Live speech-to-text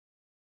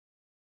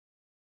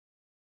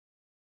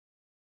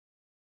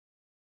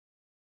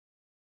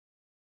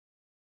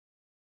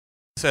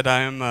said,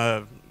 I'm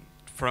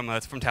from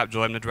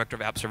Tapjoy. I'm the director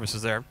of app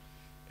services there,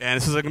 and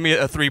this is going to be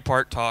a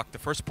three-part talk. The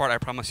first part, I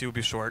promise you, will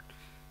be short.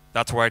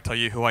 That's where I tell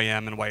you who I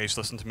am and why you should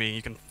listen to me.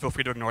 You can feel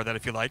free to ignore that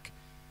if you like.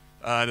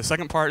 The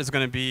second part is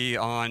going to be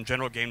on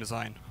general game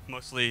design,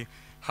 mostly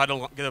how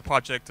to get a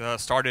project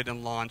started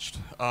and launched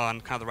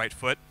on kind of the right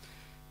foot.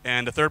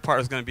 And the third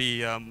part is going to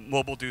be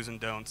mobile do's and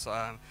don'ts.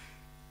 So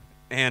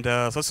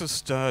let's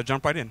just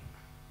jump right in.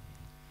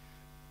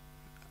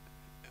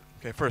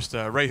 Okay, first,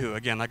 Rehu.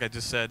 Again, like I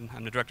just said,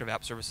 I'm the director of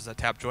app services at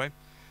Tapjoy.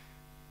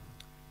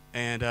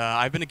 And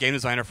I've been a game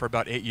designer for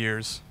about 8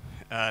 years.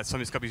 Some of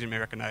these companies you may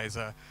recognize,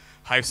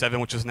 Hive 7,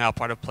 which is now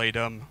part of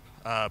Playdom,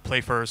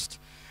 PlayFirst,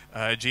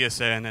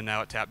 GSN, and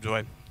now at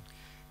Tapjoy.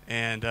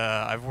 And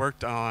I've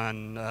worked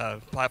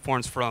on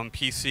platforms from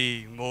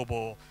PC,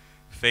 mobile,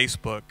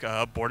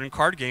 Facebook, board and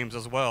card games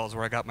as well is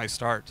where I got my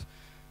start.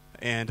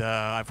 And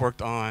I've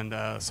worked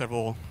on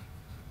several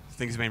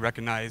things you may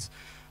recognize.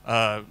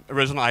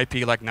 Original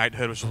IP like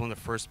Knighthood, which was one of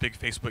the first big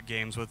Facebook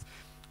games with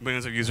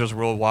millions of users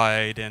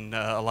worldwide and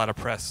a lot of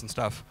press and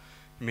stuff.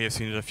 You may have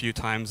seen it a few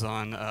times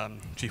on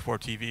G4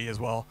 TV as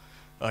well.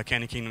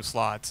 Candy Kingdom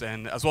slots,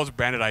 and as well as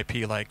branded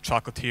IP like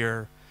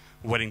Chocolatier,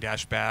 Wedding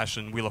Dash Bash,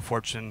 and Wheel of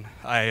Fortune.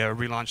 I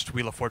relaunched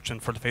Wheel of Fortune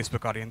for the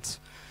Facebook audience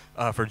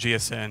for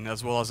GSN,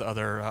 as well as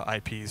other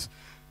IPs.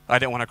 I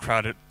didn't want to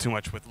crowd it too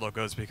much with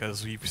logos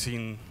because we've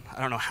seen, I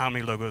don't know how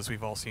many logos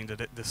we've all seen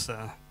at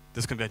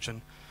this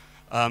convention.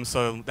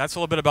 So that's a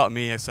little bit about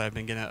me. I've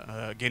been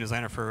a game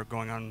designer for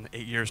going on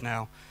 8 years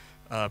now,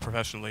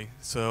 professionally.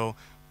 So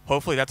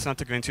hopefully that's enough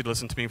to convince you to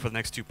listen to me for the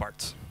next two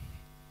parts.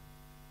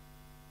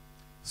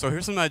 So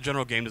here's some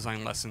general game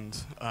design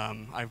lessons.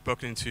 I've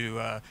broken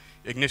into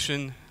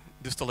ignition,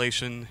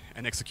 distillation,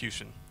 and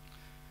execution.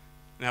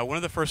 Now, one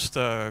of the first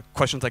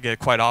questions I get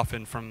quite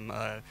often from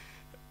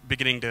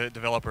beginning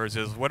developers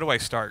is, where do I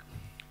start?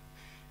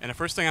 And the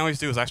first thing I always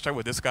do is I start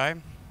with this guy,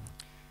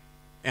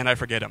 and I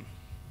forget him.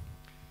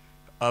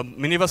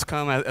 Many of us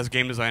come as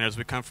game designers,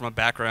 we come from a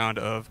background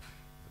of,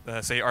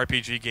 say,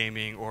 RPG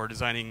gaming or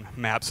designing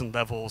maps and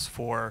levels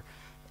for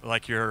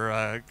like your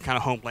kind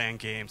of homeland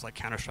games like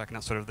Counter-Strike and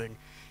that sort of thing.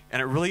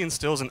 And it really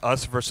instills an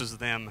us versus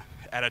them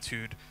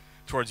attitude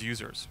towards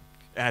users.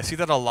 And I see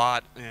that a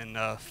lot in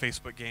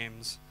Facebook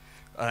games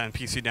and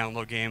PC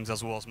download games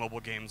as well as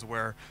mobile games,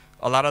 where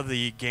a lot of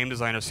the game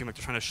designers seem like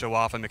they're trying to show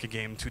off and make a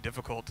game too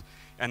difficult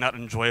and not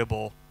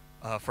enjoyable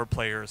for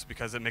players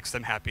because it makes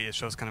them happy. It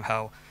shows kind of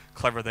how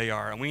clever they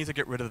are. And we need to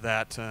get rid of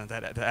that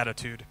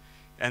attitude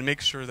and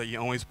make sure that you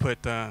always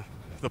put the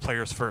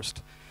players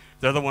first.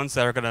 They're the ones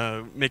that are going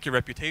to make your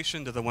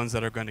reputation. They're the ones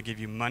that are going to give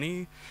you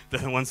money. They're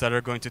the ones that are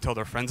going to tell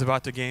their friends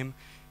about the game.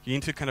 You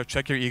need to kind of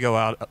check your ego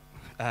out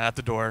at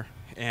the door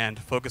and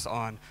focus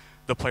on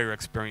the player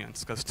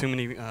experience, because too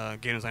many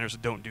game designers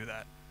don't do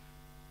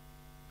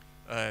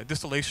that.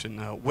 Distillation,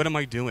 what am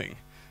I doing?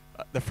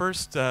 The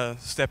first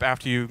step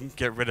after you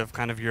get rid of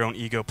kind of your own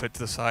ego, put it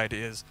to the side,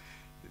 is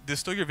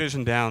distill your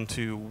vision down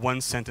to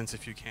one sentence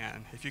if you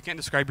can. If you can't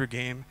describe your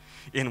game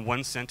in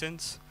one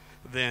sentence,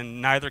 then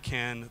neither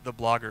can the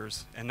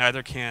bloggers, and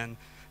neither can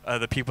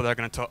the people that are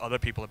going to tell other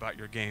people about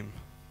your game.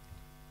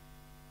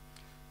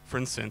 For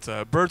instance,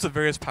 birds of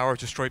various powers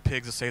destroy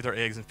pigs to save their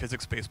eggs in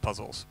physics-based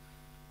puzzles.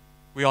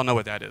 We all know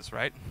what that is,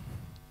 right?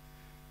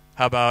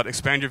 How about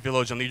expand your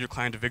village and lead your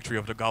clan to victory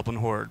over the goblin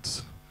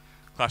hordes?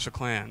 Clash of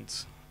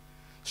Clans.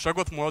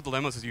 Struggle with moral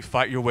dilemmas as you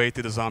fight your way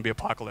through the zombie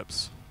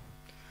apocalypse.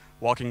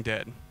 Walking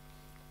Dead.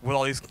 What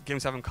all these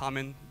games have in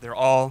common? They're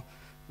all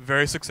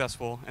very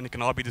successful, and it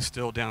can all be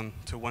distilled down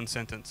to one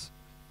sentence.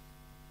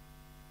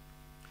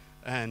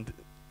 And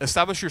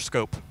establish your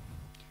scope.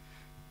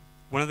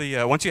 One of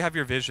the once you have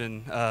your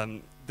vision,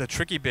 the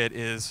tricky bit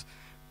is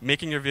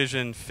making your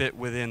vision fit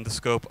within the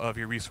scope of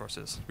your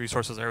resources.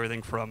 Resources are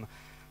everything from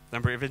the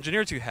number of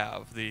engineers you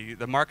have, the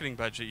marketing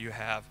budget you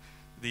have,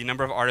 the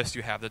number of artists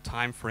you have, the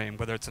time frame,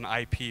 whether it's an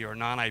IP or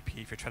non-IP,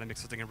 if you're trying to make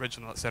something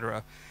original,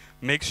 etc.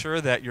 Make sure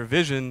that your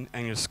vision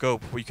and your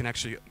scope, what you can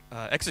actually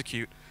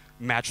execute,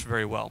 match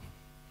very well.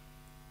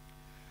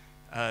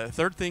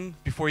 Third thing,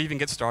 before you even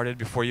get started,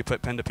 before you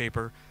put pen to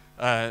paper,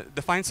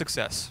 define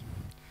success.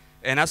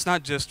 And that's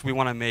not just we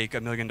want to make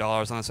 $1 million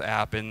on this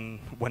app in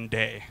one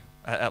day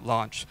at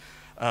launch.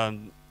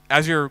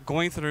 As you're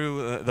going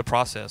through the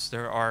process,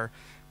 there are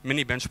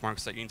many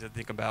benchmarks that you need to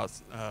think about,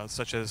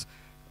 such as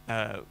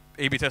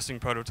A/B testing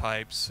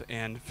prototypes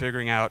and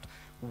figuring out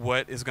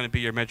what is going to be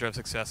your measure of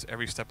success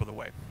every step of the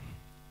way.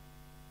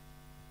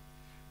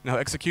 Now,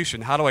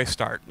 execution. How do I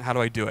start? How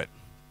do I do it?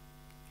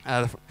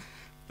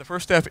 The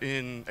first step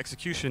in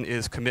execution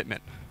is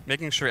commitment,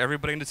 making sure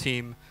everybody in the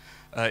team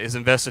is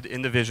invested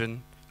in the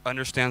vision,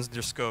 understands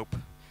their scope,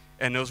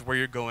 and knows where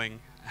you're going,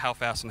 how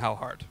fast and how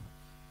hard.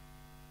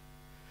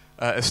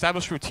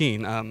 Establish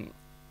routine.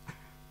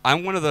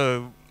 I'm one of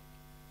the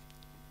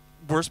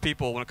worst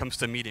people when it comes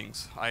to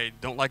meetings. I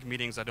don't like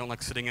meetings. I don't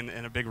like sitting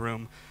in a big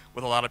room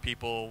with a lot of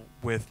people,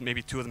 with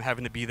maybe 2 of them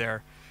having to be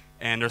there,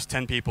 and there's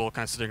 10 people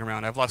kind of sitting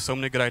around. I've lost so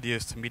many good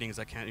ideas to meetings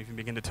I can't even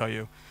begin to tell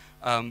you.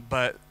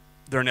 But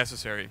they're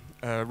necessary.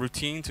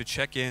 Routine to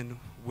check in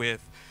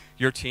with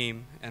your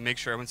team and make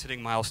sure everyone's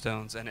hitting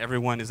milestones and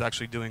everyone is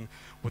actually doing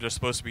what they're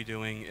supposed to be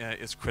doing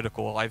is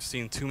critical. I've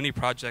seen too many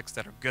projects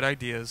that are good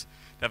ideas,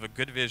 that have a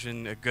good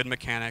vision, a good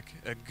mechanic,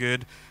 a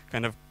good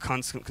kind of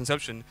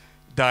conception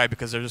die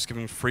because they're just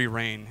giving free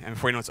reign. And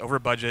before you know it's over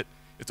budget,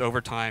 it's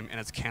over time, and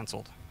it's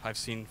canceled. I've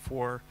seen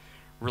 4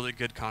 really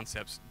good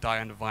concepts die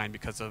on the vine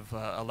because of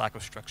a lack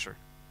of structure.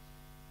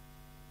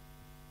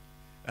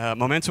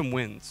 Momentum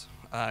wins.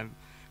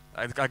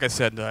 Like I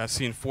said, I've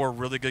seen 4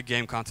 really good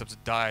game concepts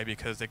die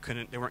because they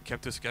weren't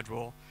kept to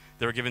schedule.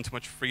 They were given too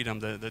much freedom.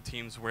 The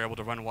teams were able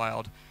to run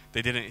wild.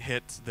 They didn't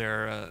hit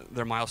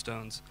their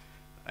milestones,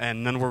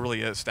 and none were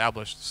really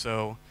established,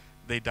 so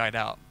they died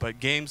out. But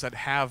games that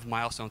have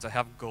milestones, that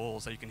have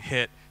goals that you can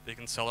hit, that you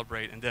can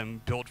celebrate, and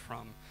then build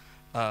from,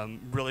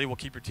 really will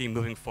keep your team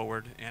moving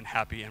forward and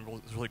happy, and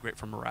is really great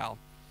for morale.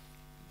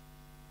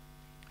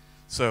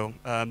 So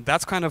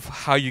that's kind of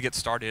how you get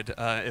started.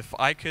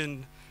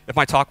 If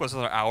my talk was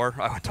another hour,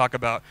 I would talk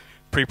about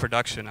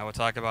pre-production. I would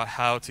talk about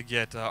how to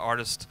get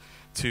artists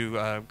to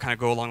kind of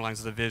go along the lines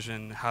of the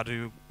vision, how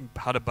to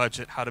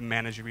budget, how to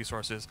manage your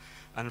resources.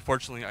 And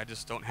unfortunately, I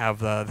just don't have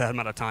that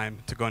amount of time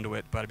to go into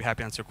it, but I'd be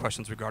happy to answer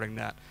questions regarding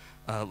that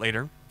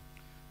later.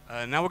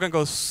 Now we're going to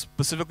go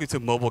specifically to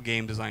mobile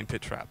game design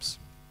pit traps.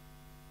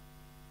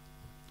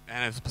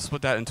 And I've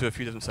split that into a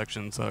few different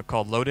sections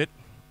called Load It,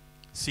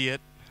 See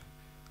It,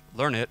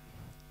 Learn It,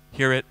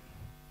 Hear It,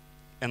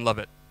 and Love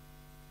It.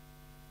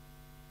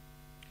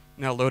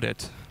 Now load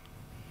it.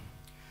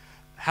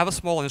 Have a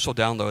small initial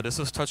download. This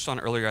was touched on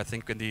earlier, I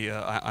think, in the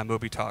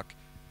iMobi talk.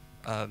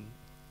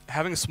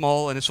 Having a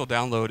small initial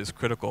download is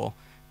critical.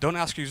 Don't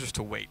ask users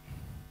to wait.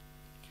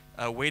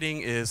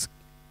 Waiting is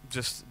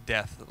just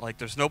death. Like,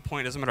 there's no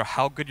point. It doesn't matter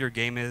how good your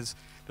game is.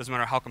 It doesn't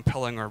matter how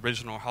compelling or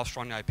original or how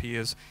strong the IP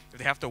is. If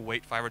they have to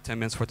wait 5 or 10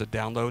 minutes for it to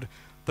download,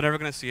 they're never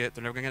going to see it.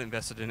 They're never going to get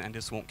invested in it and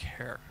just won't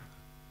care.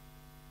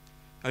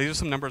 Now, these are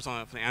some numbers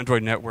on the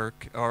Android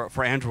network, or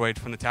for Android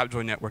from the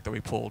Tapjoy network that we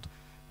pulled.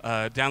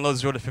 Downloads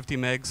 0 to 50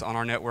 megs on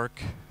our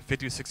network,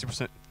 50 to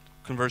 60%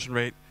 conversion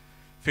rate,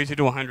 50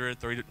 to 100,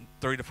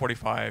 30 to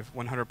 45,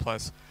 100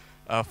 plus,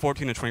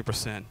 14 to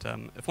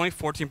 20%. If only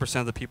 14%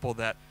 of the people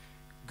that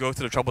go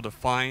through the trouble to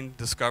find,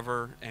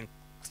 discover, and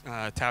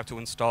tap to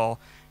install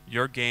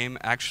your game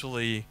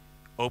actually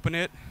open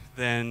it,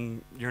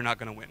 then you're not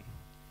going to win.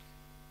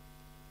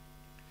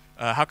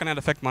 How can that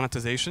affect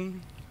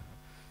monetization?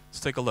 Let's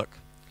take a look.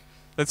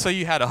 Let's say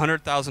you had a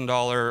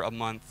 $100,000 a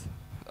month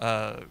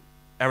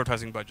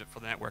advertising budget for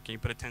the network, and you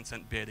put a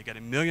 10-cent bid to get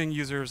 1 million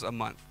users a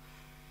month,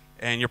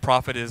 and your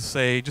profit is,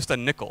 say, just a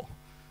nickel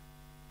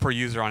per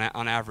user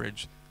on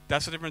average.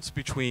 That's the difference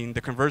between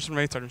the conversion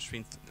rates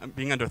between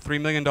being under $3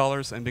 million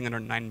and being under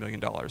 $9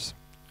 million.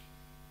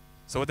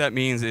 So what that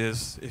means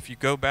is, if you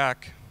go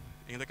back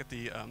and you look at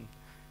the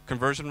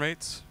conversion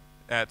rates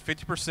at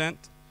 50%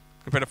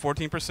 compared to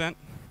 14%,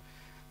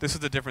 this is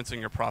the difference in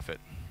your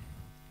profit.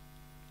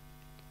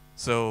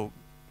 So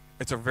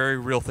it's a very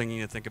real thing you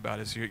need to think about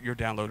is your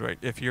download rate.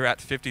 If you're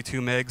at 52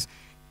 megs,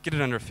 get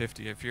it under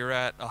 50. If you're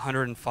at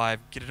 105,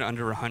 get it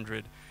under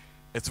 100.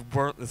 It's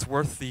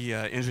worth the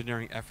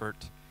engineering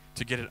effort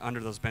to get it under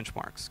those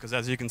benchmarks. Because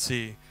as you can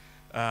see,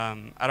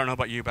 I don't know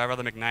about you, but I'd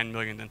rather make 9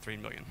 million than 3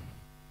 million.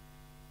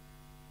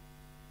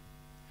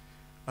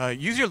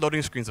 Use your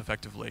loading screens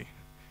effectively,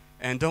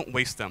 and don't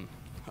waste them.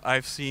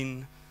 I've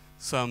seen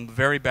some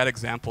very bad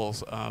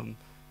examples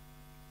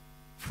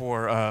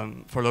for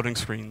loading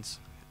screens.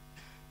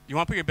 You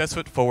want to put your best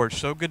foot forward,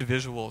 show good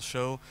visuals,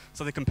 show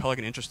something compelling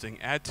and interesting,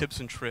 add tips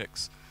and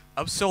tricks,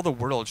 upsell the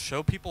world,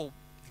 show people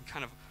the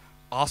kind of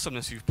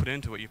awesomeness you've put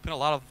into it. You've put a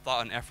lot of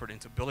thought and effort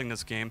into building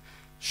this game.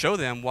 Show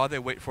them while they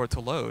wait for it to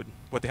load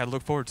what they had to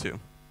look forward to.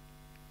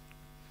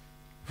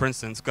 For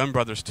instance, Gun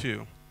Brothers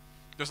 2.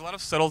 There's a lot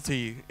of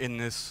subtlety in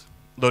this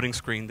loading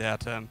screen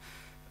that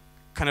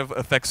kind of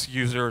affects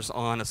users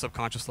on a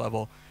subconscious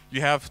level.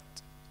 You have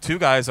 2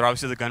 guys that are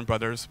obviously the Gun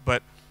Brothers,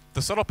 but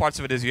the subtle parts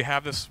of it is you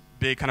have this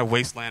big kind of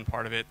wasteland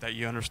part of it that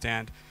you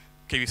understand.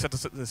 Okay, you set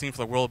the scene for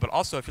the world, but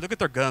also if you look at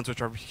their guns, which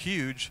are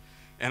huge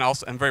and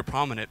very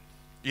prominent,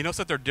 you notice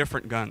that they're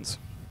different guns.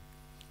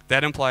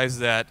 That implies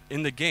that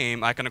in the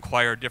game, I can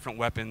acquire different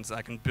weapons.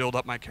 I can build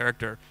up my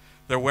character.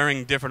 They're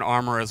wearing different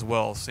armor as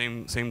well.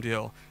 Same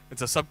deal.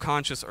 It's a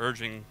subconscious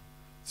urging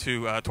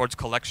towards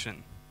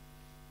collection.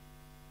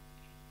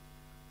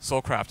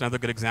 Soulcraft, another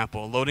good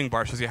example. Loading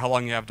bar shows you how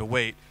long you have to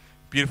wait.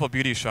 Beautiful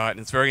beauty shot, and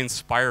it's very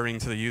inspiring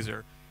to the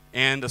user.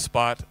 And a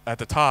spot at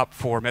the top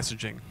for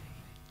messaging.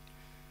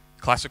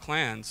 Clash of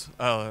Clans,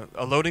 a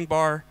loading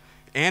bar,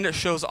 and it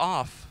shows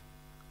off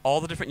all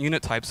the different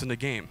unit types in the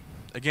game.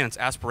 Again, it's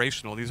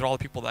aspirational. These are all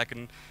the people that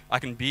I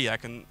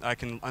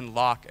can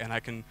unlock, and I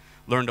can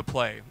learn to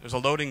play. There's a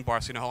loading bar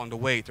so you know how long to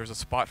wait. There's a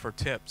spot for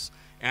tips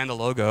and a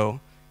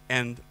logo,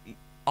 and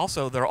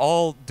also they're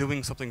all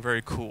doing something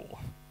very cool.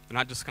 They're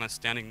not just kind of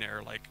standing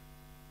there like,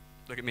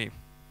 look at me.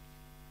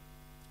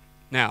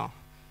 Now,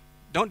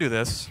 don't do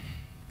this.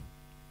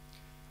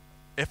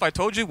 If I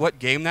told you what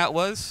game that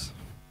was,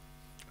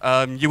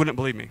 you wouldn't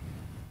believe me.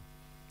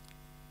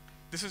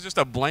 This is just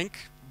a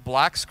blank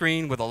black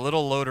screen with a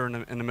little loader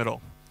in the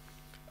middle.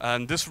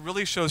 This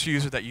really shows the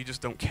user that you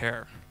just don't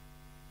care.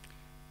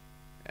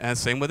 And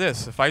same with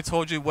this. If I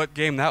told you what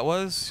game that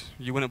was,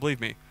 you wouldn't believe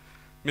me.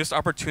 Missed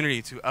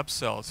opportunity to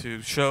upsell,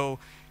 to show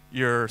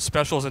your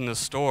specials in the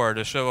store,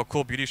 to show a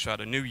cool beauty shot,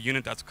 a new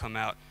unit that's come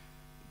out.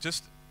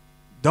 Just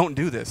don't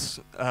do this.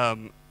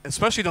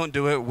 Especially don't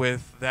do it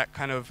with that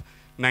kind of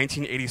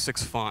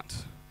 1986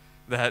 font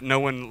that no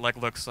one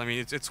looks. I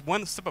mean, it's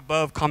one step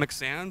above Comic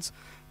Sans,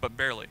 but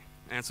barely.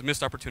 And it's a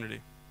missed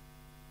opportunity.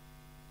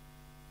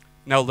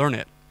 Now learn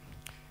it.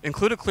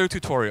 Include a clear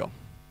tutorial.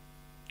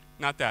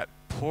 Not that.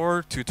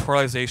 Poor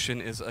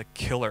tutorialization is a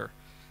killer.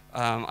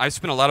 I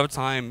spent a lot of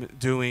time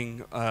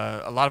doing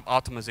a lot of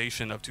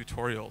optimization of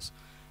tutorials.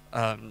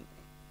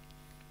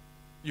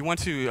 You want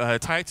to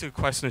tie it to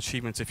quest and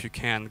achievements if you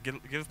can.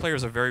 Give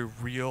players a very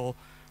real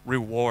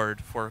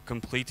reward for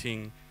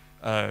completing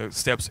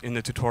steps in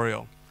the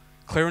tutorial.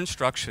 Clear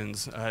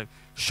instructions.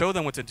 Show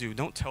them what to do.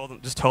 Don't tell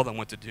them. Just tell them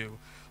what to do.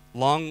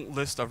 Long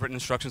lists of written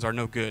instructions are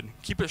no good.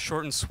 Keep it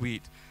short and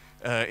sweet.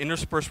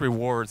 Intersperse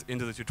rewards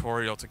into the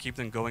tutorial to keep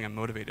them going and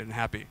motivated and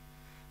happy.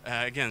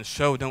 Again,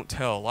 show, don't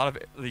tell. A lot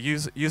of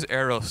use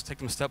arrows. Take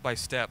them step by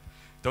step.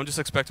 Don't just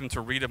expect them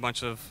to read a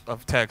bunch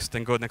of text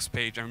and go to the next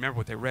page and remember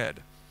what they read.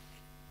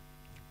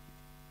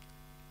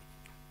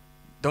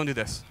 Don't do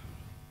this.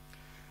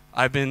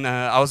 I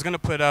was going to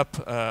put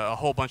up a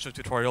whole bunch of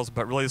tutorials,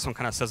 but really this one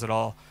kind of says it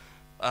all.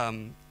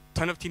 Ton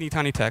of teeny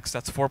tiny text.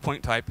 That's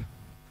 4-point type.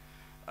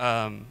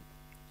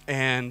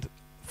 And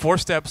 4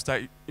 steps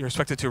that you're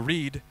expected to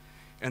read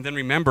and then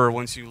remember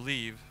once you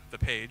leave the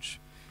page,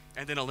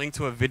 and then a link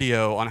to a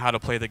video on how to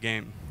play the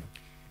game.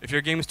 If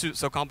your game is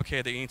so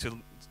complicated that you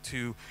need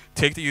to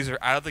take the user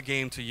out of the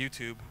game to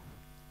YouTube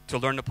to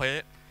learn to play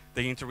it,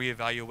 they need to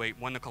reevaluate,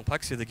 1, the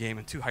complexity of the game,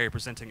 and 2, how you're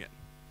presenting it.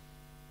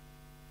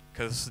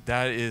 Because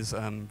that is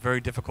very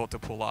difficult to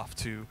pull off,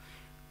 to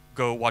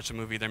go watch a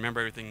movie, then remember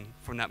everything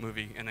from that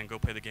movie, and then go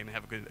play the game and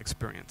have a good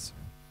experience.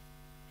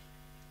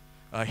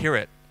 Hear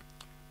it.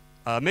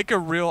 Make a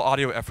real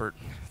audio effort.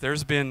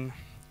 There's been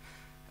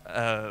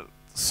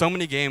so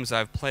many games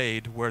I've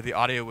played where the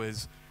audio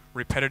is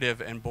repetitive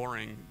and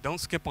boring. Don't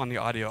skip on the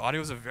audio. Audio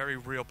is a very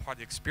real part of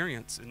the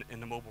experience in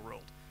the mobile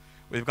world.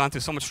 We've gone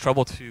through so much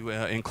trouble to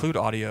include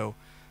audio.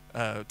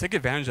 Take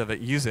advantage of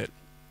it. Use it.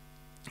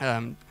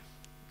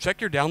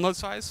 Check your download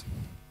size.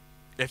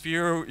 If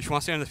you want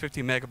to stay on the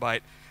 50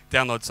 megabyte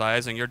download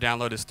size and your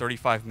download is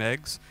 35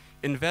 megs,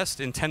 invest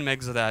in 10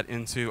 megs of that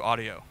into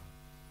audio.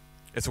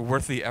 It's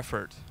worth the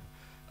effort.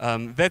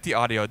 Vet the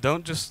audio.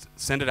 Don't just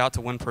send it out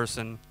to one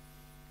person,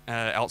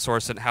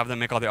 outsource it, have them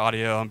make all the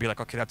audio and be like,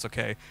 okay, that's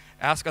okay.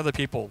 Ask other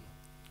people,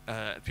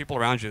 people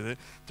around you.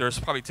 There's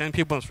probably 10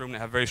 people in this room that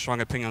have very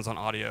strong opinions on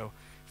audio.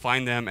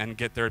 Find them and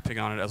get their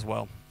opinion on it as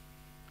well.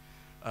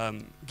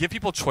 Give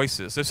people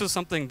choices. This is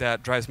something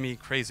that drives me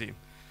crazy.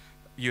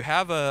 You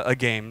have a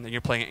game and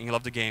you're playing it and you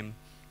love the game,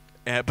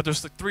 but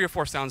there's 3 or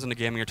 4 sounds in the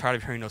game and you're tired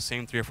of hearing those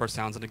same 3 or 4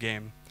 sounds in the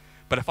game.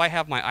 But if I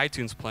have my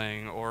iTunes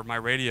playing or my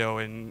radio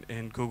in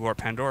Google or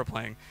Pandora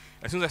playing,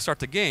 as soon as I start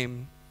the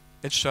game,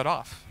 it's shut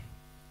off.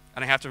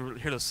 And I have to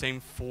hear the same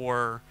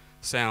 4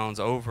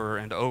 sounds over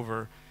and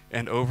over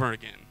and over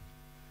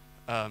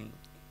again.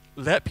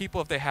 Let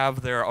people, if they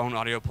have their own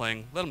audio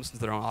playing, let them listen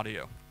to their own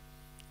audio.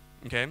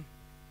 Okay?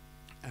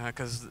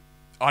 Because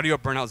audio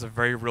burnout is a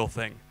very real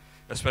thing,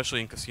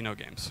 especially in casino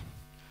games.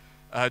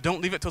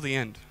 Don't leave it till the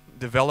end.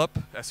 Develop.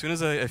 As soon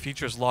as a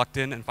feature is locked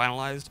in and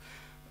finalized,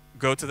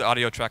 go to the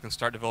audio track and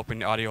start developing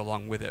the audio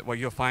along with it. What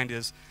you'll find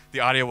is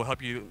the audio will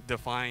help you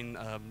define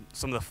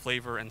some of the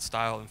flavor and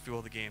style and feel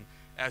of the game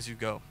as you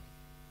go.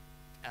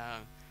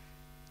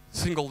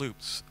 Single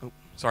loops.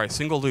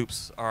 Single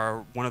loops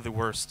are one of the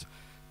worst.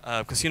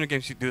 Casino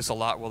games do this a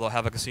lot, where they'll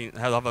have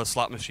a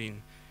slot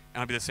machine,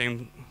 and it'll be the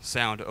same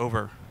sound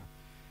over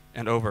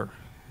and over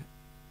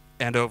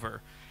and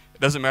over.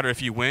 It doesn't matter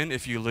if you win,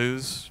 if you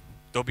lose,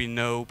 there'll be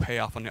no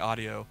payoff on the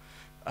audio.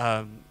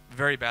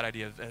 Very bad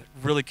idea. It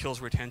really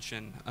kills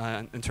retention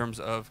in terms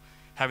of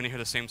having to hear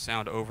the same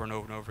sound over and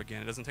over and over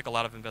again. It doesn't take a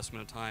lot of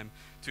investment of time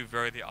to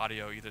vary the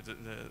audio, either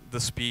the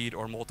speed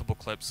or multiple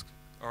clips,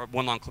 or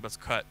one long clip that's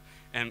cut,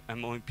 and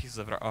only pieces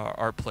of it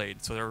are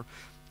played. So there are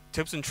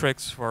tips and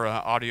tricks for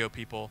audio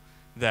people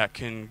that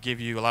can give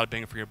you a lot of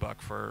bang for your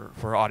buck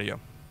for audio.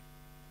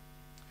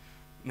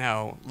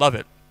 Now, love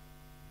it.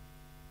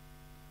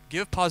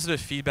 Give positive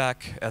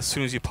feedback as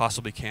soon as you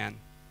possibly can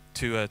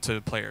to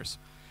players.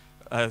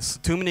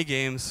 Too many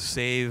games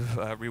save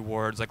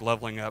rewards like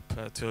leveling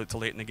up to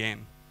late in the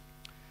game.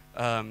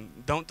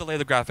 Don't delay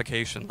the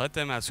gratification. Let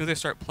them, as soon as they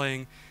start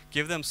playing,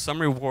 give them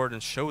some reward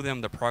and show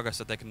them the progress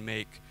that they can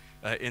make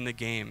in the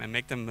game, and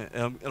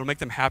it'll make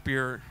them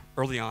happier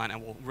early on,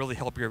 and will really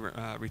help your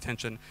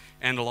retention,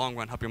 and in the long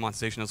run help your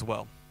monetization as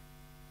well.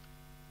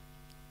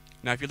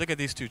 Now, if you look at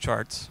these 2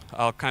 charts,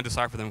 I'll kind of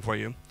decipher them for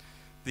you.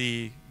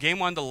 The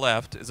game on the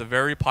left is a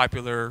very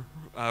popular,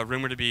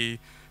 rumored to be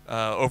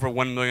over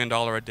 $1 million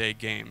a day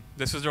game.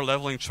 This is their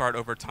leveling chart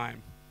over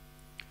time.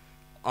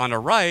 On the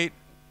right,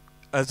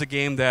 as a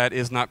game that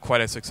is not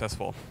quite as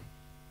successful.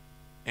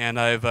 And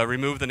I've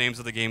removed the names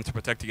of the game to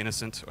protect the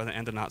innocent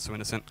and the not so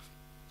innocent.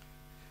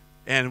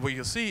 And what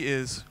you'll see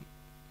is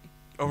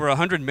over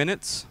 100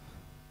 minutes,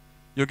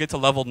 you'll get to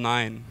level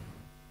 9.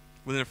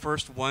 Within the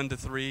first 1 to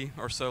 3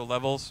 or so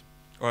levels,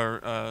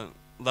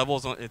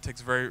 it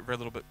takes very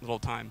little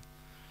time.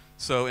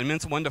 So in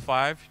minutes 1 to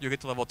 5, you'll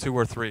get to level 2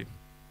 or 3.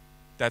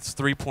 That's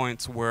 3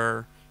 points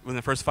where, within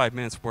the first 5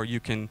 minutes, where you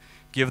can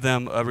give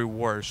them a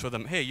reward, show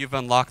them, hey, you've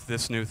unlocked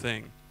this new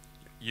thing.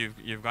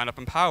 You've gone up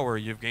in power,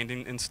 you've gained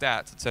in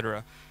stats,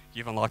 etc.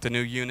 You've unlocked a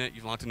new unit,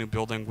 you've unlocked a new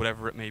building,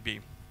 whatever it may be.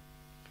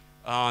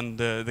 On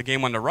the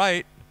game on the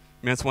right,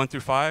 minutes 1 through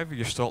 5,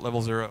 you're still at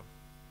level 0.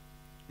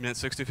 Minutes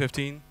 6 to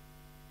 15,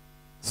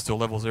 still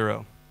level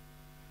 0.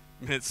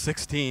 Minutes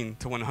 16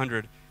 to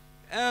 100,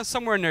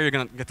 somewhere in there you're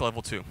going to get to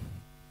level 2.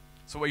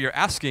 So what you're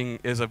asking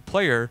is a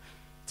player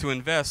to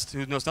invest,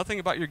 who knows nothing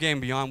about your game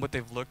beyond what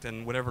they've looked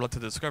and whatever led to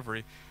the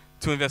discovery,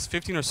 to invest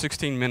 15 or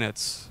 16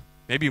 minutes,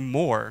 maybe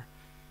more,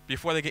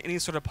 before they get any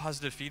sort of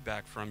positive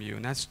feedback from you.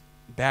 And that's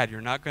bad.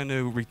 You're not going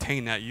to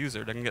retain that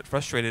user. They're going to get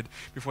frustrated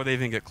before they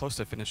even get close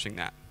to finishing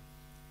that.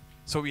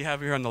 So what we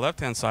have here on the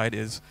left-hand side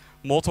is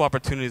multiple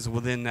opportunities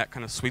within that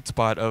kind of sweet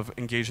spot of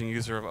engaging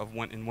user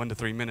in 1 to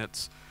 3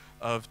 minutes,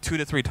 of 2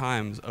 to 3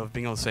 times of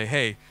being able to say,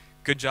 hey,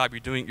 good job,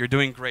 you're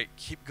doing great,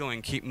 keep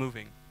going, keep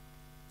moving.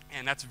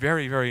 And that's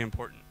very, very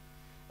important.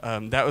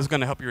 That was going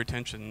to help your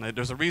retention.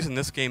 There's a reason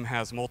this game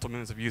has multiple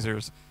millions of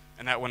users,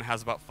 and that one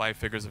has about 5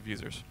 figures of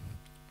users.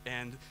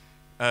 And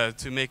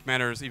to make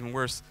matters even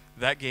worse,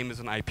 that game is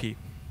an IP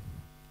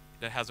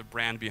that has a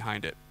brand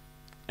behind it,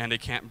 and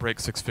it can't break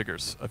 6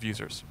 figures of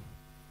users.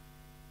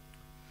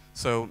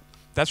 So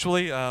that's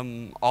really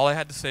all I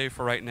had to say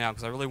for right now,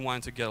 because I really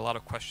wanted to get a lot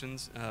of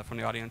questions from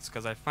the audience,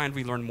 because I find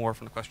we learn more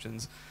from the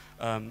questions.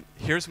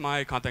 Here's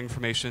my contact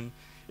information.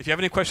 If you have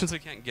any questions I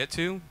can't get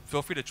to,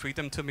 feel free to tweet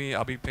them to me.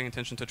 I'll be paying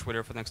attention to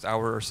Twitter for the next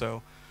hour or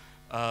so.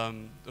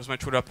 There's my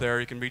Twitter up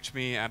there. You can reach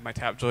me at my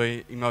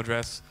Tapjoy email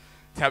address.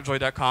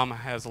 Tapjoy.com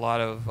has a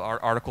lot of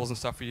articles and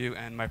stuff for you,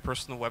 and my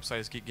personal website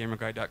is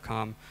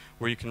geekgamerguide.com,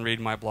 where you can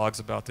read my blogs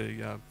about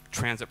the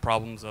transit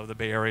problems of the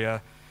Bay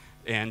Area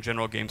and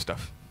general game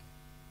stuff.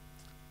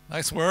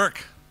 Nice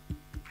work.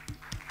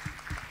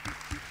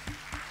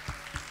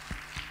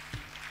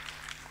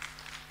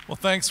 Well,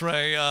 thanks,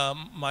 Ray.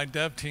 My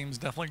dev team's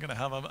definitely going to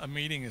have a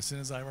meeting as soon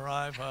as I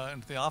arrive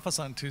into the office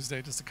on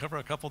Tuesday just to cover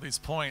a couple of these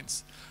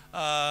points.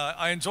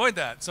 I enjoyed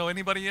that. So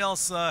anybody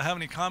else have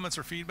any comments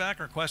or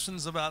feedback or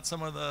questions about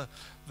some of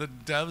the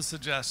dev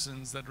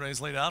suggestions that Ray's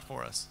laid out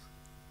for us?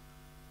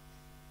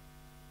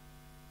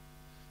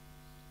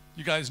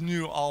 You guys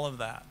knew all of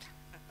that.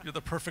 You're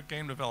the perfect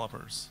game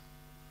developers.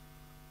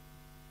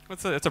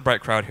 It's a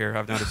bright crowd here,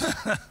 I've noticed.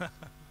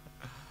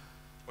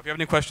 If you have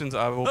any questions,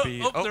 I will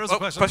be... there's a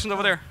question. Questions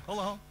over there. Hold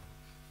on.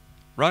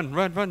 Run,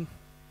 run, run.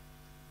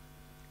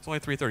 It's only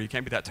 3:30. You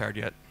can't be that tired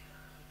yet.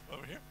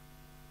 Over here?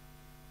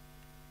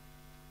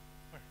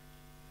 Where?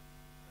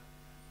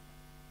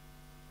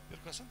 You have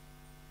a question?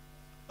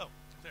 Oh,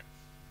 it's there.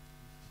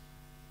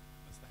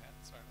 That's the hat.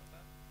 Sorry about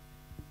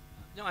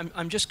that. No,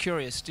 I'm just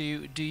curious. Do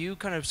you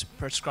kind of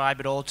prescribe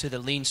at all to the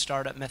lean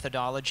startup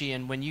methodology?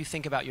 And when you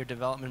think about your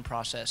development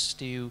process,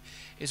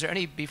 is there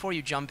any, before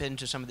you jump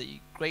into some of the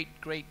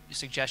great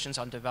suggestions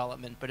on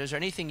development, but is there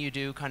anything you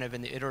do kind of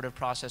in the iterative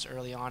process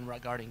early on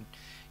regarding,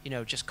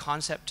 just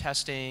concept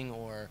testing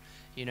or,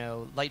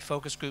 light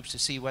focus groups to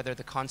see whether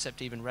the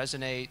concept even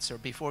resonates, or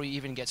before you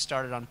even get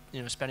started on,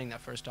 spending that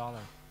first dollar?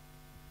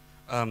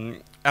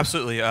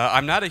 Absolutely.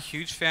 I'm not a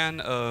huge fan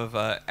of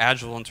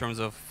Agile in terms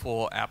of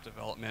full app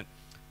development.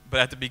 But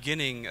at the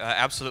beginning,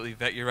 absolutely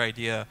vet your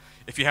idea.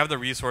 If you have the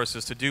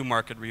resources to do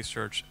market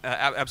research,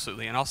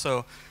 absolutely. And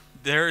also,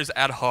 there is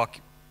ad hoc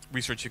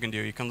research you can do.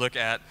 You can look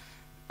at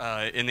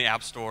in the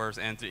app stores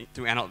and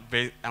through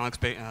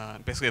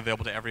analytics basically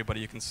available to everybody.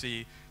 You can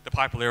see the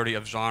popularity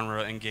of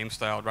genre and game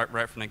style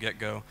right from the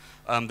get-go.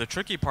 The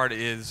tricky part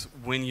is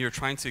when you're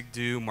trying to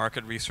do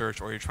market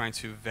research or you're trying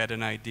to vet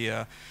an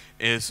idea,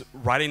 is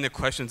writing the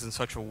questions in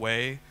such a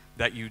way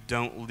that you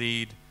don't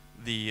lead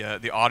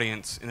the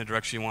audience in the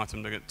direction you want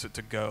them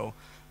to go.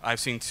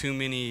 I've seen too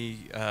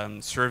many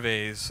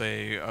surveys,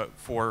 say,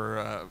 for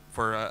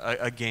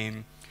a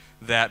game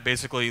that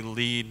basically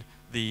lead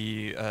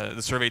the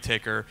survey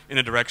taker in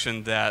a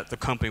direction that the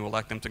company will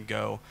like them to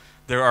go.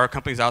 There are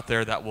companies out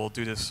there that will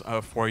do this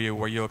for you,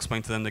 where you'll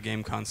explain to them the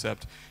game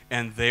concept,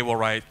 and they will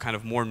write kind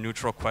of more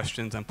neutral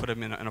questions and put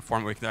them in a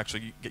format where you can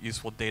actually get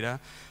useful data.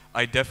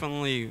 I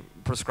definitely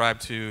prescribe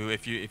to,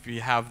 if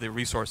you have the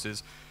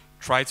resources,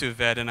 try to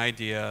vet an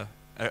idea,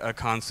 a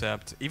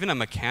concept, even a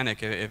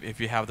mechanic, if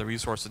you have the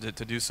resources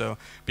to do so,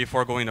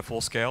 before going to full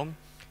scale.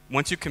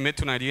 Once you commit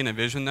to an idea and a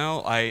vision,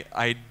 though,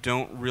 I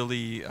don't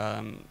really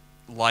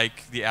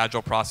like the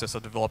agile process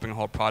of developing a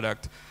whole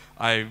product.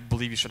 I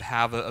believe you should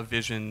have a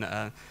vision.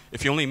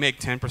 If you only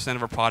make 10%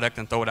 of a product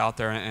and throw it out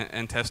there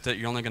and test it,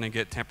 you're only going to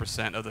get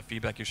 10% of the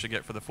feedback you should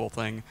get for the full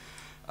thing.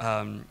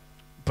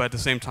 but at the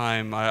same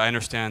time, I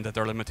understand that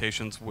there are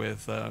limitations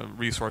with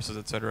resources,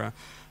 etc.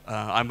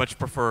 I much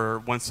prefer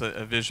once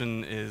a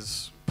vision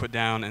is put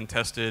down and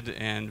tested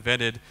and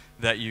vetted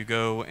that you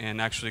go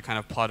and actually kind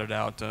of plot it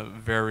out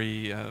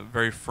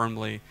very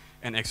firmly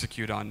and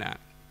execute on that.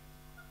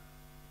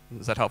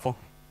 Is that helpful?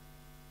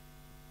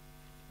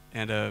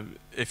 And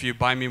if you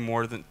buy me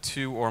more than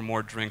 2 or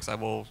more drinks, I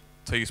will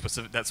tell you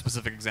that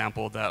specific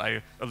example that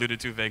I alluded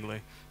to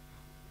vaguely.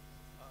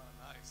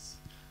 Nice.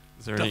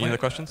 Is there any other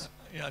questions?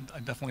 Yeah, I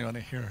definitely want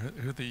to hear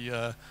who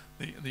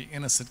the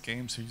innocent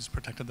games who's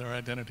protected their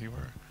identity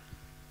were.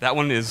 That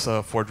one is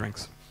 4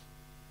 drinks.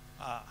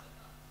 Ah.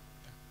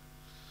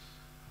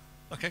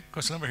 Okay,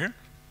 question over here.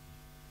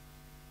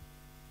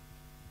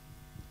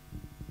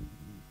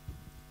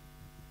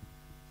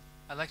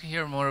 I'd like to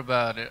hear more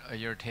about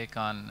your take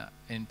on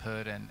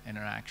input and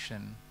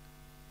interaction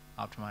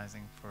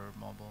optimizing for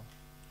mobile.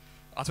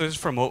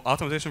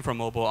 Optimization for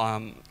mobile.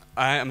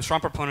 I am a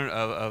strong proponent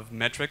of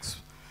metrics,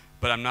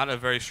 but I'm not a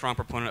very strong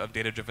proponent of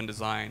data-driven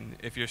design.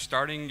 If you're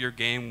starting your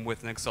game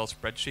with an Excel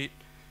spreadsheet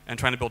and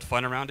trying to build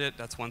fun around it,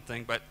 that's one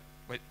thing. But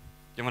wait,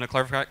 you want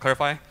to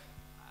clarify? I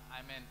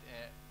meant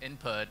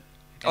input.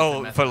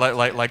 Oh, for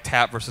like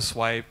tap versus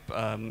swipe,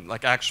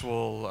 like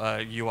actual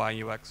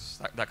UI,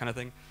 UX, that kind of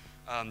thing.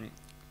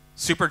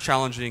 Super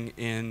challenging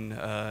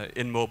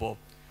in mobile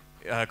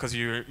because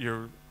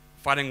you're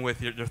fighting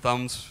with your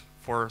thumbs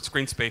for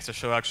screen space to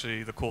show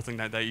actually the cool thing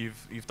that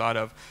you've thought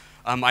of.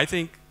 I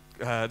think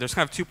there's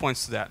kind of 2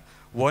 points to that.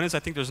 One is I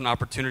think there's an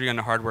opportunity on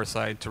the hardware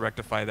side to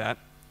rectify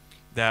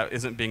that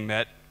isn't being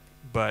met,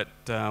 but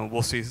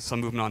we'll see some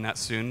movement on that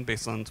soon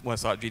based on what I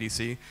saw at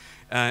GDC.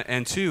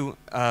 And 2,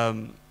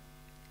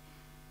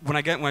 when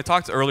I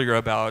talked earlier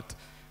about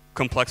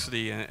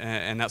complexity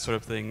and that sort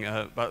of thing,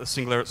 about a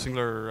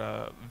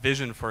singular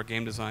vision for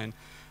game design,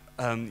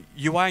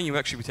 UI and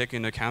UX should be taken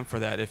into account for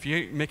that. If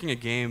you're making a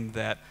game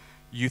that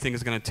you think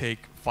is going to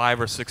take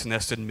 5 or 6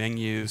 nested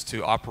menus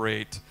to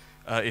operate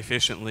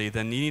efficiently,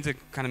 then you need to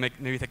kind of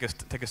maybe take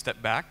a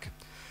step back.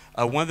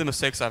 One of the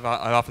mistakes I've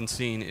often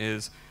seen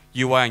is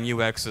UI and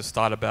UX is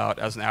thought about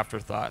as an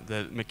afterthought.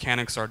 The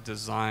mechanics are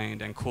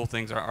designed and cool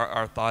things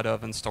are thought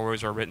of and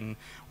stories are written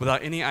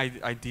without any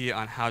idea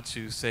on how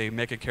to, say,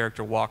 make a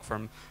character walk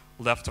from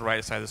left to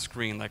right side of the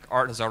screen. Like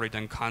art has already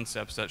done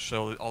concepts that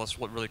show all this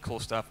really cool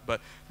stuff,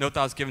 but no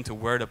thought is given to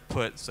where to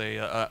put, say,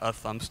 a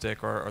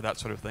thumbstick or that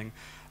sort of thing.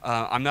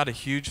 I'm not a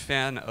huge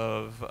fan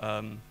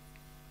of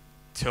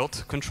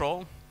tilt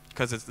control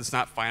because it's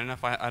not fine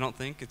enough, I don't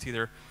think. It's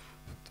either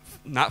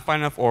not fine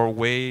enough or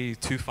way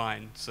too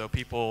fine, so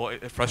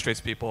it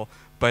frustrates people,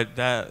 but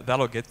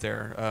that'll get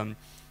there.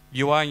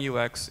 UI and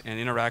UX and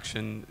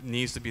interaction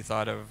needs to be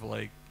thought of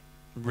like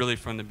really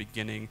from the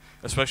beginning,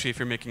 especially if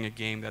you're making a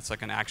game that's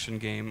like an action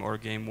game or a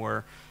game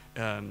where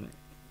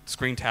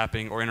screen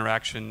tapping or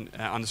interaction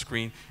on the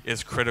screen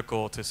is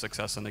critical to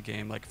success in the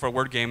game. Like for a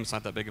word game, it's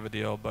not that big of a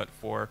deal, but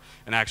for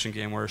an action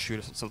game or a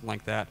shooter, something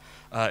like that,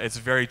 it's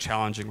very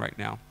challenging right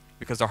now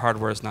because the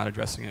hardware is not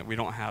addressing it. We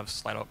don't have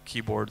slide-out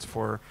keyboards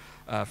for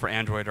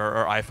Android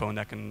or iPhone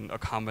that can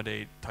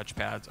accommodate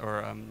touchpads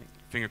or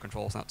finger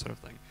controls, that sort of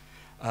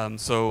thing.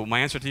 So my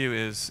answer to you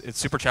is it's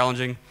super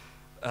challenging.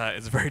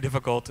 It's very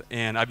difficult,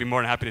 and I'd be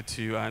more than happy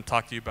to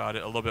talk to you about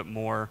it a little bit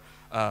more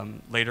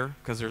later,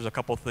 because there's a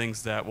couple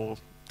things that will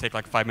take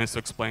like 5 minutes to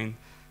explain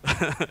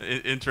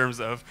in terms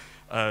of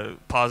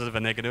positive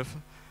and negative,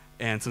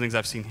 and some things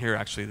I've seen here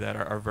actually that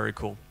are very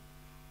cool.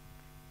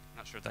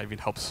 Not sure if that even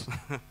helps.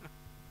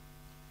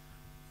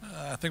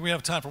 I think we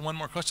have time for one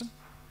more question.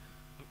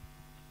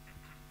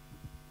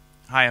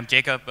 Hi, I'm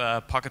Jacob,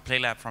 Pocket Play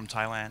Lab from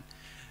Thailand.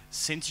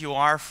 Since you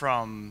are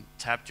from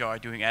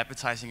Tapjoy doing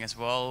advertising as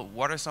well,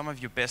 what are some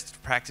of your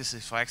best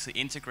practices for actually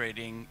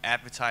integrating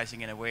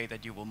advertising in a way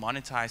that you will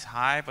monetize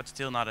high but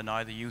still not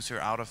annoy the user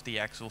out of the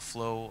actual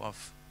flow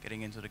of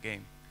getting into the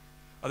game?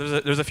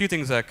 There's a few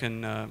things that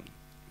can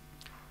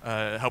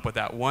help with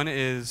that. One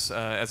is,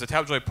 as a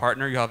Tapjoy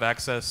partner, you have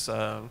access,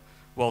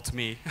 well, to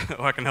me,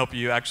 or I can help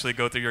you actually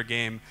go through your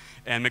game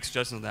and make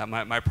suggestions on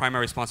that. My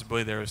primary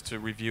responsibility there is to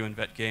review and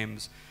vet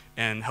games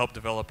and help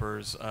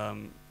developers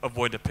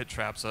avoid the pit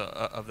traps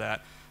of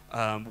that.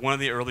 One of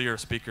the earlier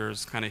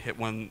speakers kind of hit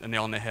a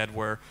nail on the head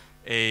where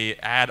a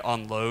ad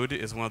on load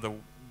is one of the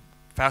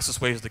fastest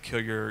ways to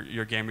kill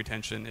your game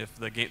retention. If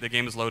the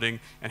game is loading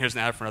and here's an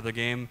ad for another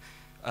game,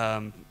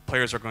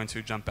 players are going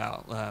to jump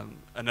out.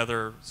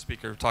 Another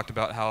speaker talked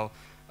about how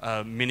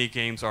many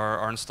games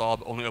are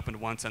installed, only opened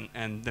once,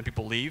 and then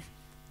people leave.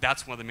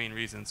 That's one of the main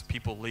reasons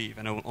people leave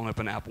and only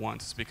open an app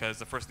once. It's because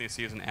the first thing they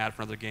see is an ad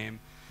for another game.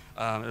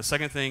 The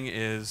second thing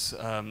is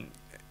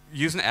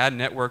use an ad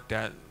network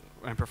that,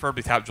 and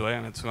preferably Tapjoy,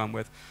 and that's who I'm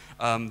with,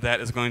 that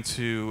is going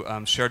to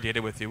share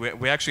data with you.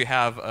 We actually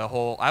have I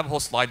have a whole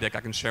slide deck I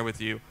can share with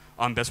you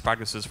on best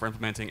practices for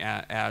implementing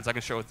ads. I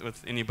can share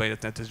with anybody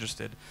that's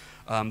interested.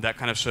 That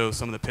kind of shows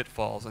some of the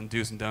pitfalls and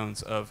do's and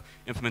don'ts of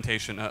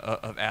implementation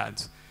of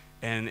ads.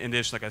 And in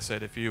addition, like I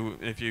said, if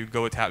you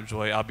go with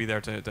Tapjoy, I'll be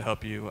there to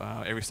help you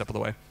every step of the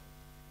way.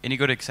 Any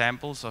good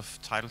examples of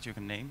titles you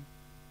can name?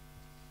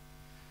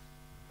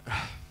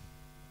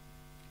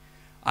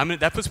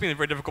 That puts me in a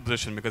very difficult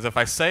position because if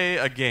I say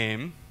a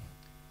game,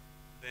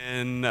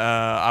 then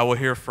I will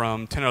hear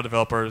from 10 other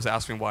developers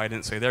asking why I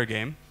didn't say their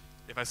game.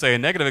 If I say a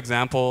negative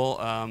example,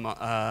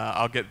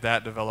 I'll get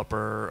that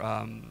developer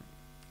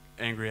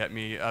angry at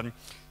me.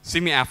 See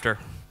me after.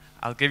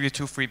 I'll give you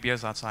 2 free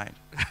beers outside.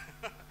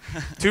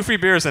 2 free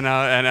beers and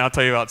I'll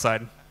tell you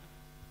outside.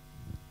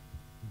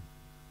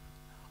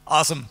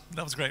 Awesome.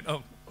 That was great.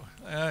 Oh,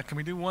 can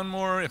we do one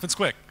more if it's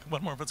quick?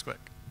 One more if it's quick.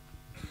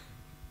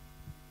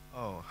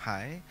 Oh,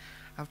 hi.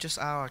 I'm just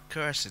out of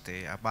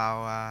curiosity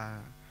about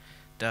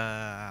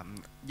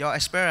your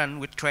experience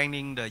with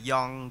training the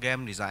young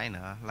game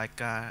designer. Like,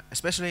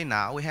 especially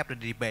now, we have the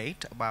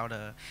debate about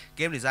the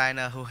game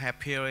designer who have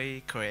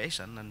purely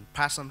creation and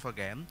passion for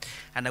game,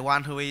 and the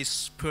one who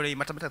is purely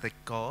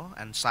mathematical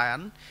and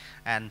science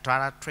and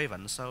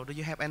data-driven. So, do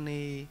you have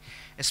any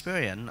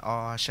experience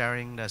or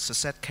sharing the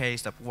success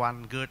case of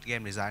one good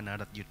game designer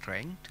that you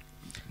trained?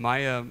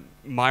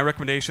 My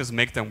recommendation is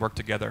make them work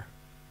together.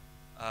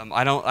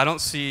 I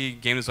don't see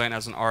game design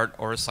as an art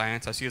or a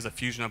science. I see it as a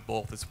fusion of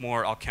both. It's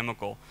more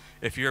alchemical.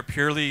 If you're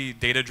purely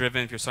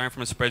data-driven, if you're starting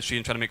from a spreadsheet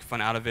and trying to make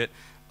fun out of it,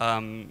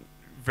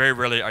 very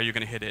rarely are you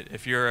going to hit it.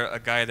 If you're a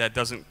guy that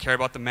doesn't care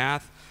about the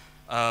math,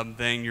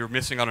 then you're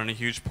missing out on a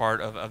huge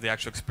part of the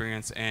actual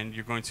experience, and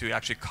you're going to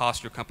actually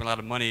cost your company a lot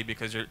of money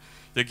because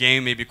the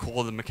game may be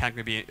cool, the mechanic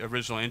may be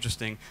original and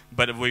interesting,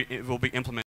 but it will be implemented